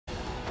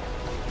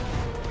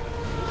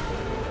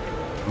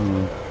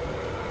Mm,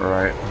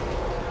 right.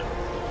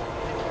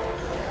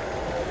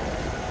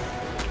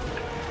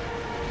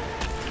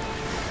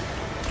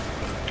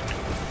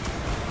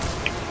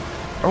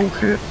 Oh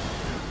shit!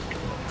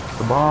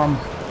 The bombs!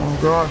 Oh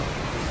god!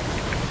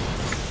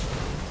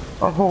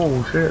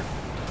 Oh shit!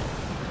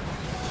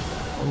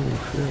 Oh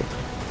shit!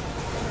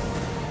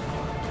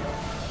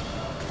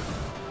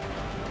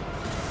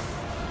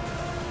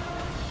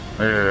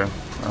 Yeah,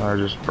 I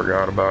just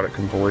forgot about it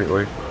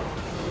completely.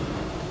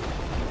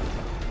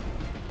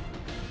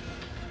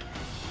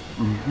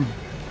 Mm-hmm.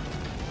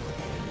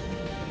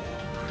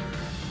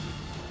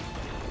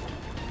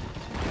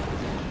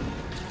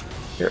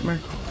 Hit me.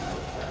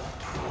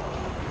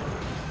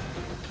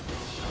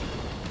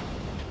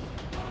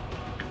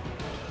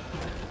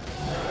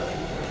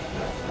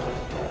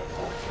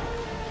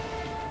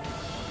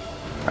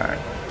 Alright.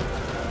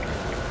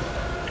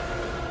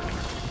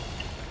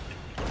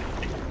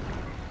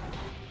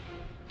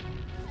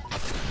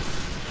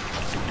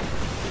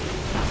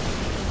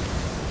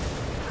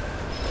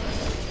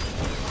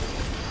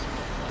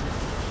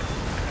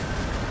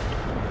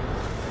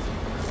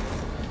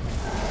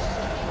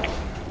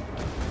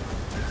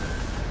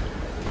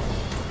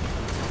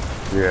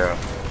 Yeah.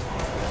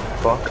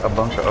 Fuck a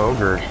bunch of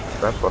ogres.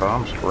 That's what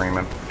I'm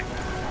screaming.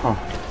 Huh.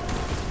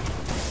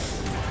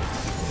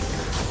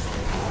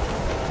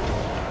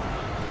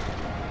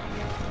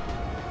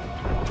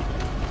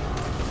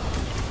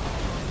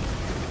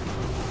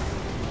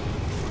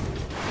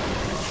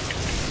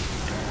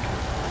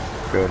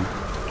 Good.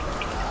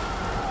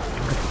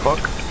 What the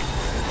fuck?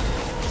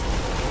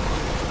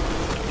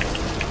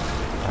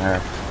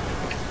 There.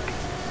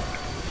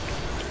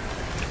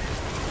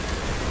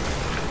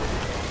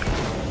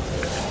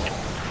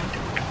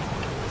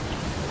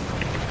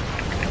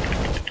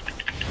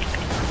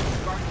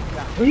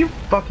 Are you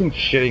fucking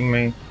shitting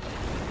me?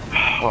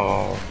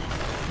 Oh.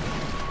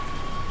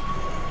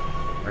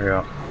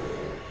 Yeah.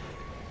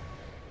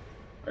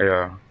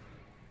 Yeah.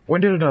 We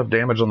did enough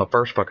damage on the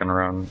first fucking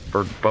round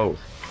for both.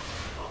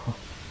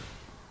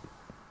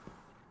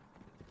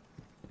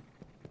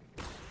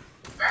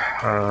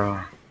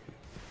 Uh.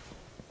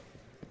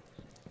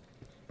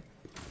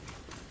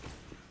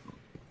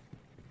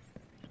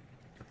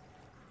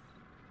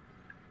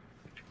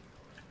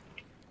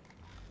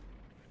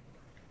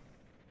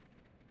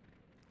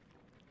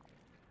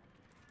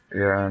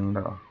 Yeah, and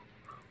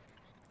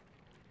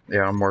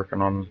yeah, I'm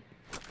working on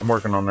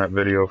that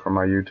video for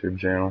my YouTube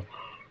channel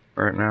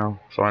right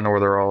now, so I know where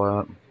they're all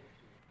at.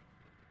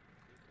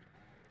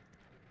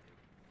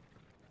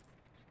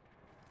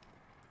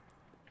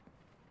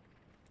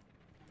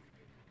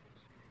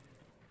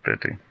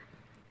 50.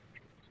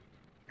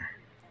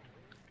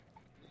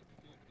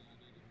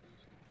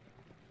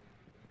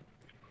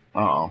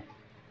 Uh-oh.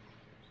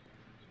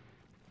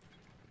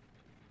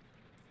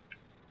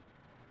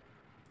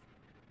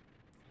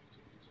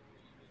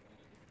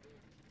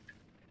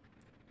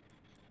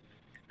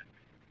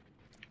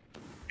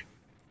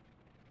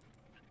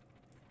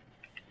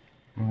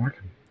 Oh, I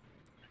can,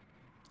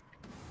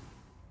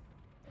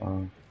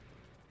 uh,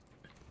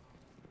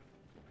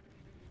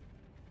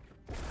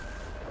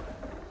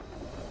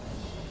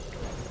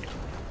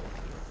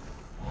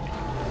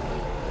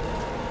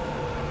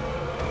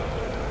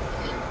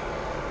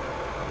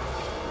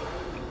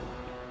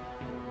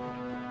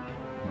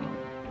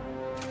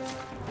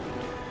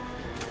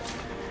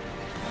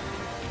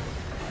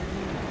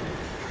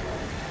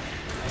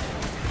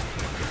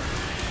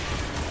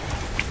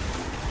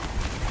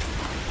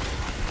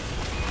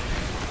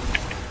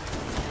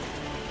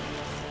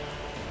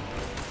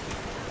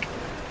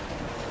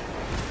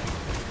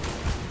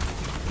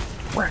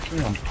 whack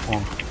him.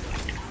 Oh.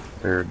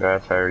 Dude,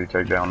 that's how you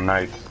take down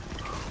knights.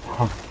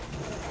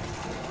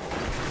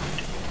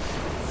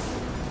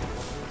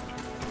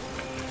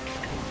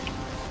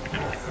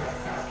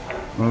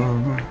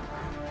 Mm-hmm.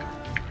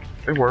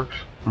 It works.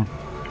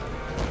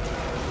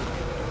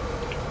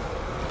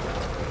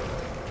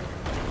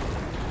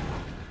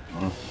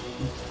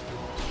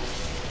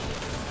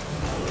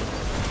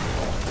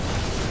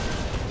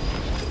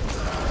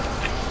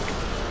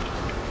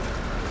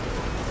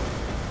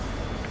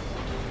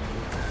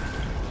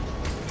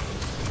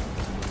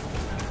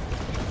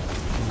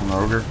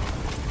 Ogre.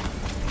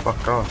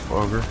 Fuck off,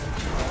 ogre.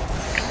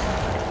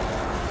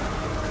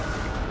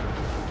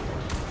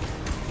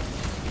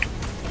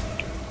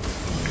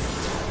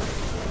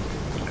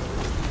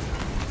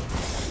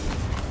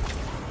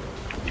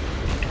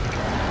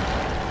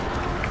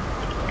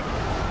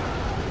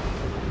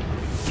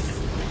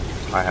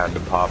 I had to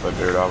pop it,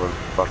 dude. I was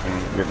fucking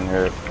getting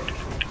hit.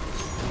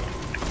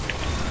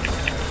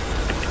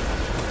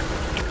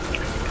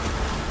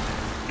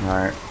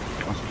 Alright,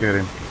 let's get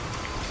him.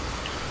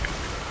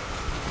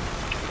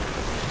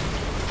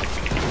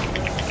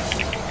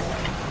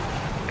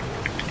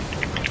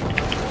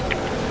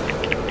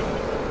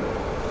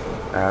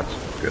 That's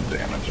good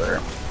damage there.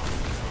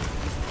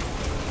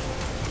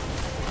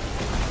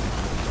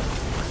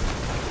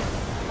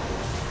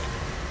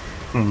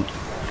 Hmm.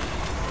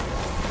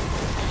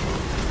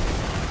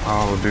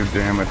 Oh, do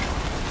damage.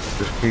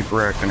 Just keep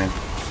wrecking him.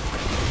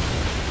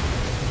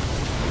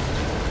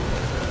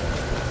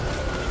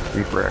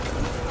 Keep wrecking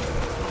him.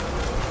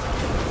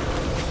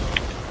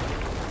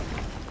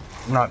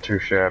 Not too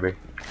shabby.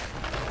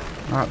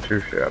 Not too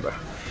shabby.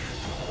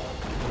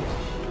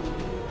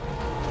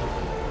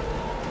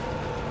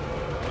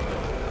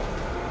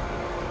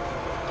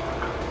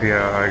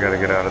 Yeah, I gotta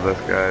get out of this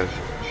guy's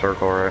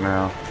circle right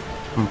now.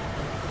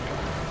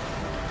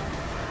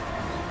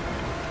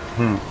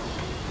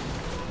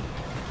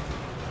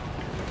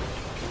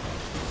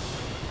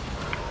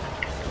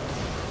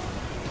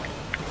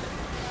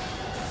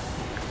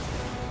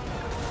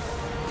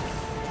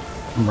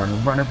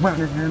 I'm running,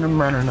 and I'm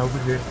running over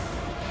here.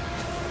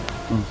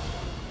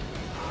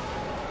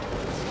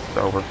 It's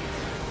over.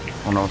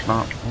 Oh no, it's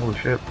not. Holy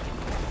shit.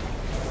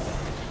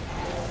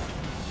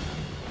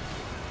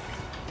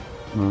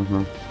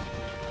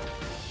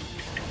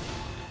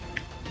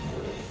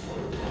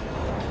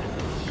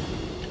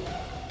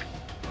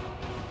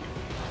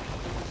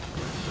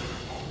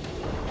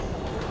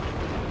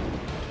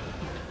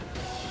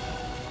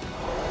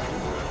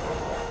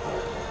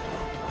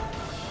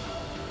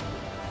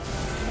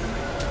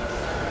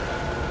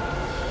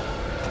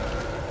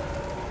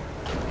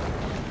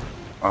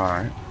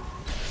 Alright.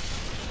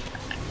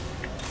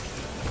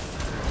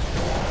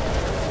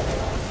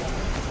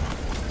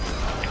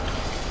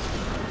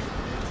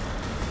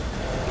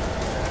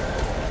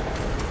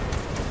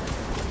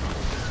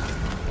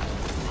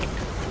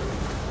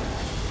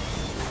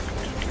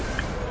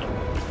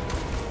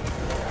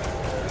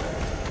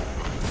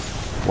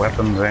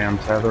 Weapons and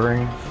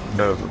tethering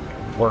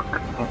doesn't work.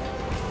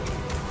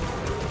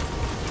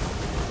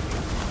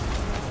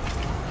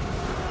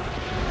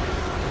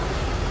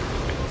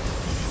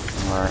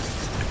 Alright.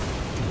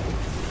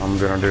 I'm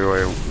gonna do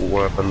a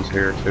weapons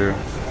here too.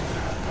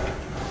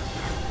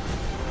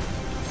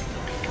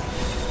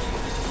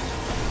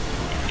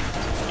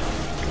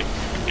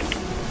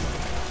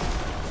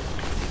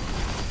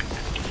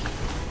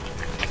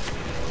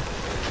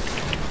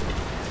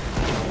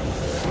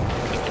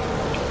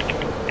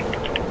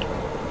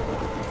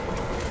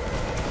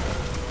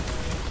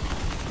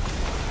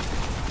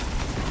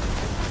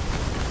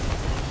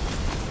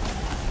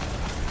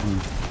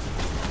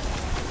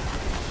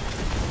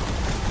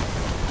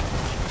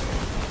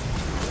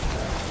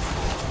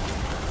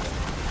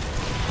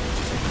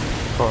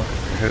 Fuck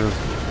his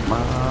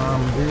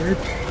mom,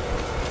 bitch.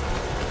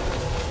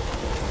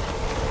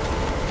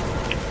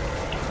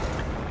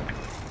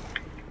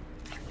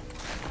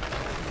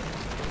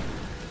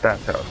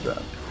 That's how it's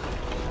done.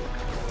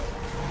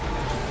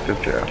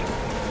 Good job.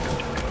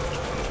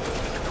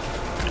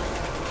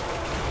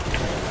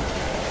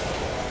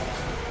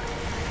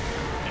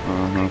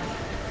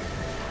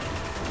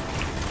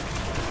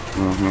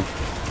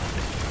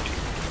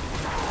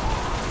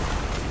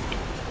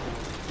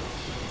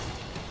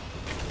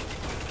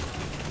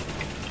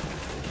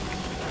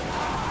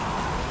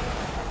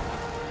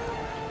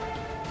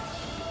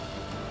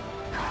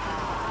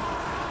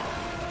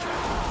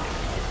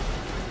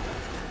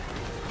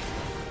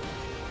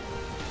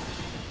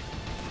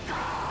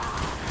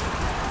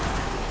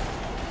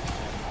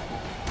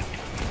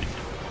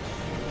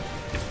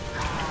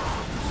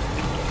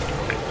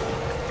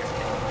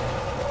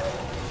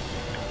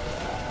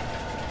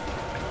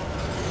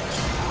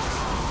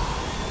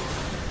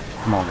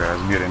 Come on,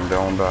 guys, get him,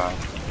 don't die.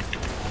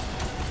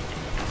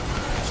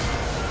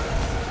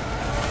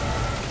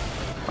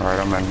 Alright,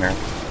 I'm in here.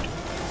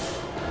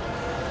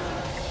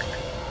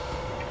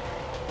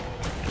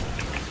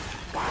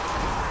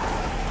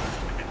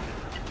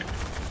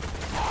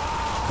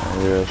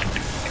 There he is.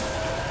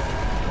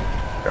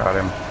 Got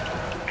him.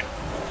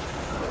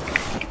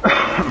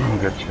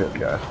 Good shit,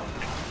 guys.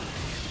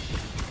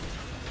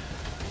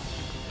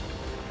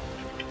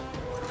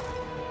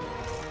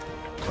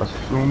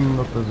 Assume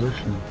the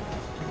position.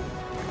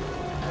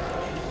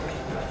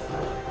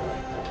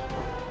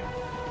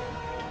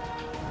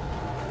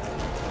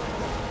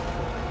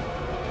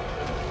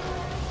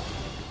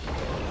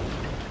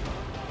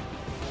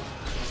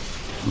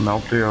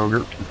 Melt the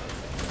yogurt.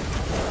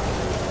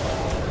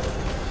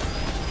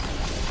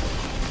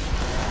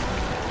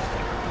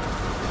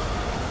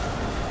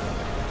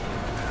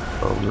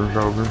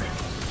 Ogres.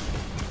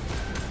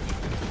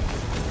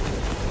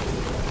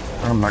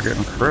 I'm not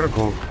getting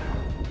critical.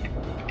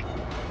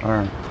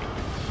 Alright.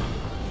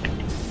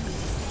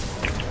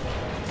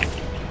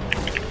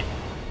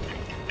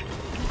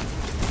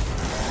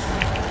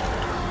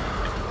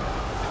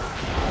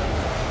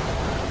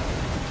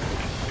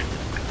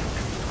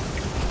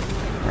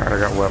 Alright, I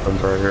got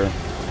weapons right here.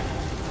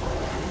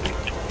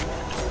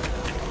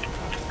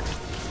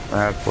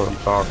 That's what I'm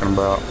talking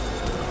about.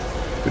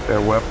 Get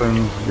that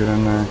weapons, get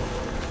in there.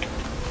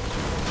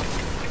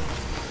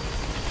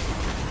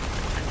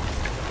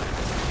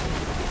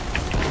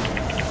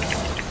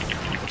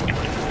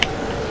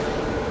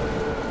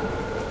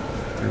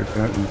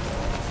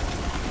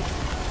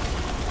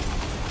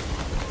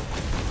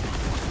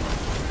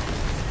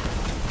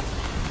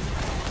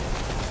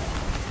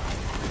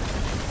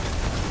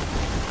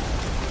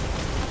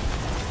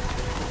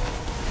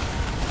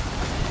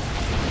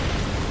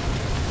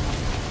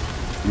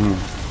 Mm.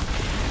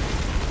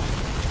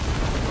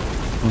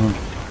 Mm.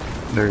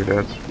 Dude,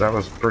 that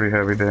was pretty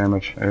heavy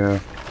damage. Yeah.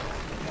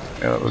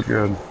 Yeah, that was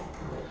good.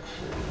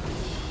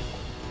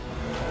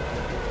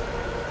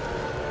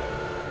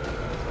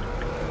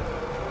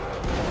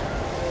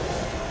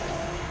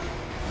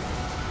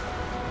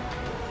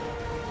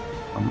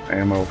 I'm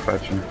ammo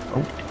fetching.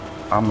 Oh,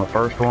 I'm the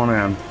first one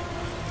in.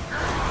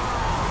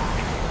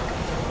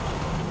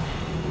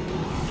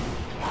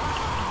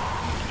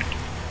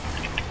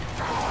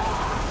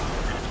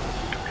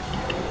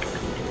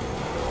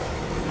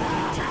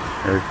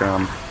 Here he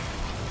comes.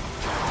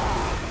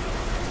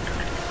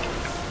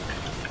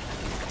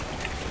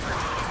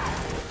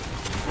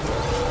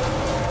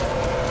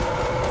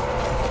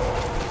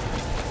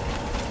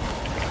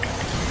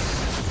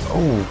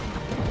 Oh.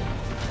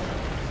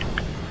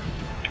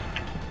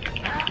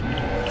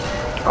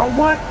 Oh,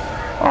 what?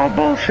 Oh,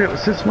 bullshit.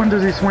 Since when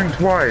does he swing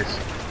twice?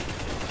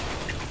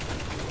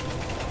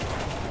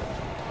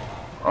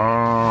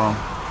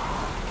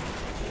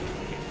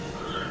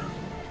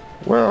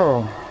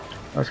 Well,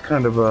 that's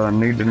kind of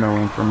need-to-know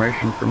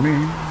information for me.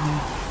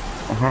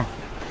 Uh-huh.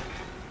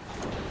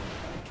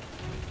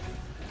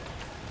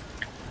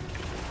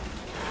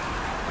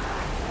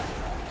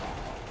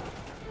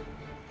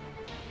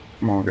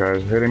 Come on,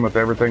 guys. Hit him with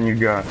everything you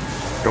got.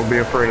 Don't be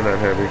afraid of that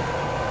heavy.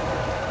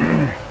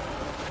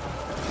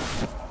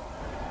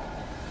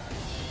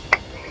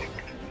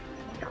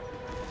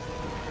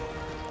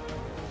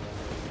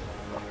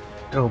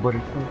 Go, buddy.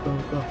 Go, go,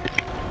 go.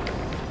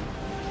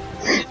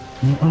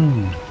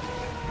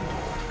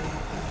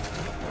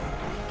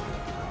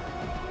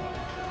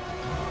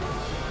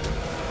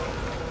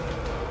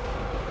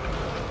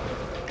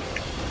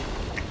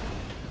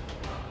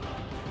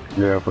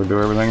 Yeah, if we do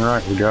everything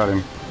right, we got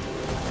him.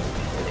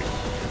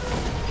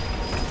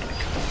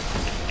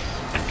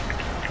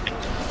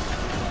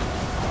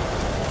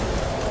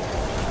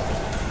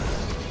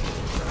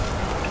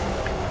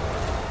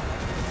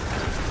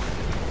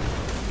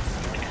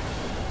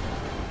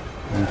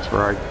 That's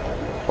right.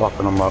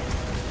 Fucking them up.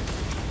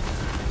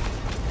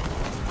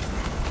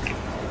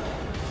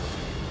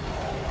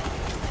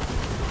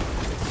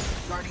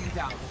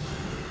 Down.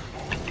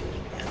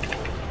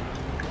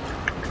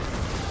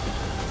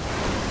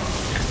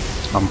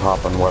 I'm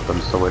popping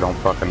weapons so we don't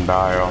fucking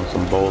die on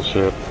some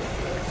bullshit.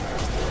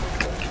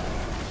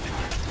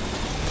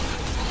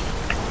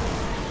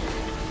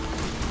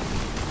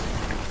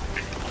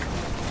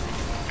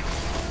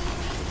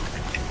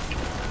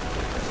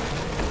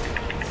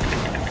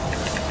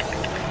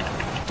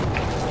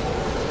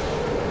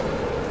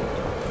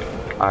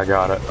 I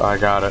got it. I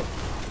got it.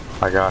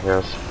 I got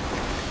his.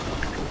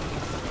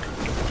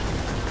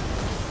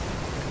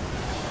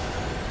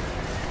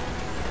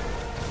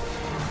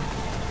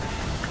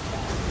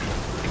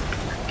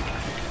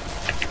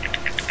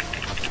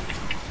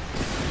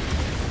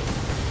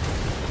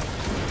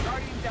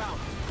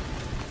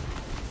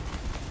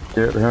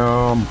 Get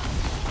him.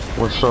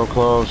 We're so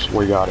close.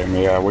 We got him.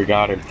 Yeah, we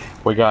got him.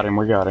 We got him.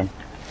 We got him.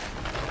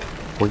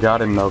 We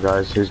got him though,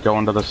 guys. He's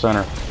going to the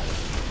center.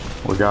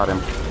 We got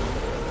him.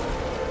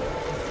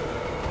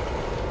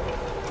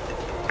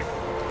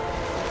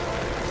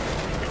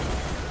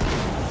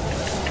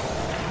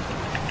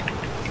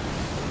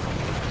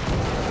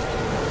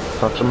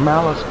 Touch some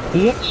malice,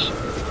 bitch.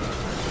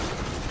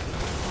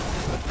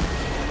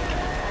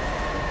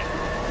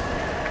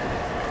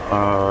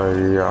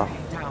 Yeah.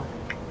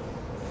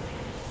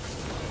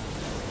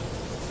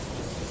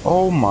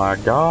 Oh my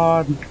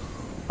god.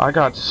 I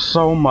got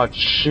so much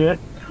shit.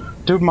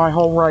 Dude, my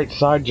whole right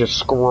side just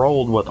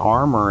scrolled with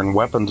armor and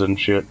weapons and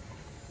shit.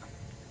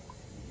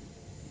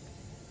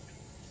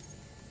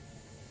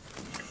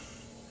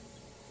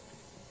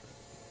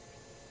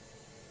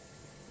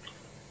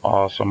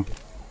 Awesome.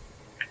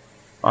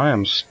 I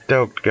am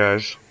stoked,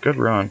 guys. Good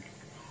run.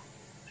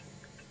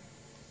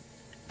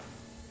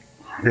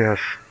 Yes,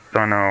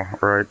 I know,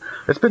 right?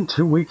 It's been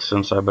 2 weeks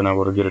since I've been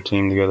able to get a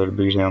team together to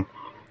beat him.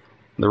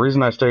 The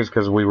reason I stay is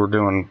because we were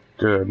doing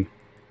good.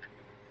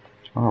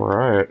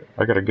 Alright,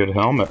 I got a good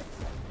helmet.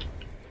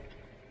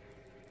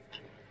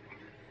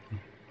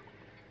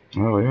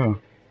 Oh yeah.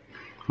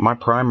 My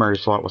primary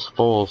slot was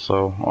full,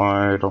 so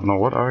I don't know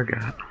what I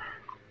got.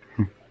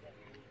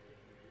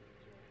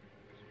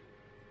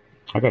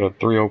 I got a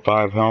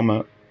 305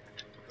 helmet.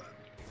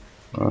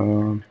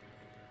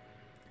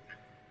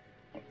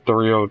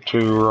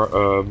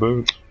 302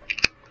 boots.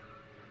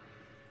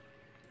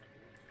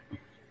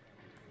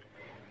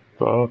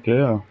 Fuck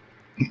yeah.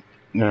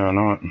 Yeah, I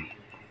know it.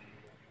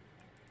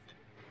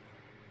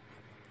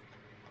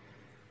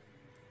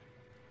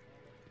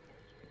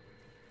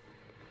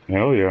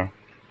 Hell yeah.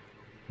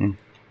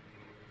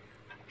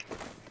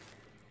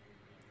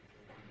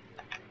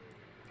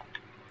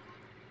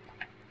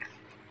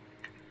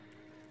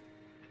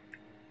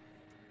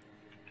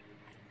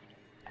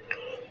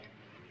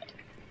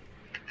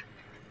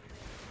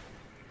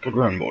 Good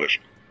run, boys.